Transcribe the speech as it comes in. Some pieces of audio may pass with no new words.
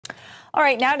All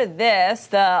right, now to this.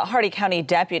 The Hardee County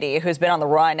deputy who's been on the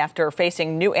run after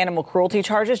facing new animal cruelty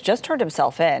charges just turned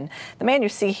himself in. The man you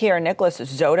see here, Nicholas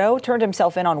Zotto, turned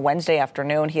himself in on Wednesday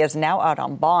afternoon. He is now out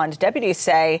on bond. Deputies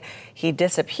say he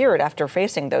disappeared after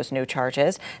facing those new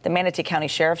charges. The Manatee County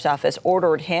Sheriff's Office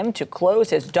ordered him to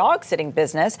close his dog sitting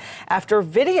business after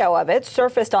video of it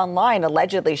surfaced online,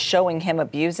 allegedly showing him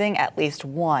abusing at least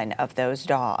one of those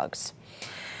dogs.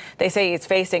 They say he's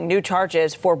facing new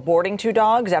charges for boarding two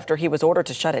dogs after he was ordered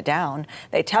to shut it down.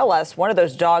 They tell us one of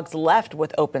those dogs left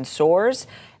with open sores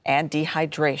and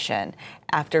dehydration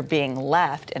after being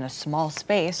left in a small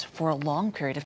space for a long period of time.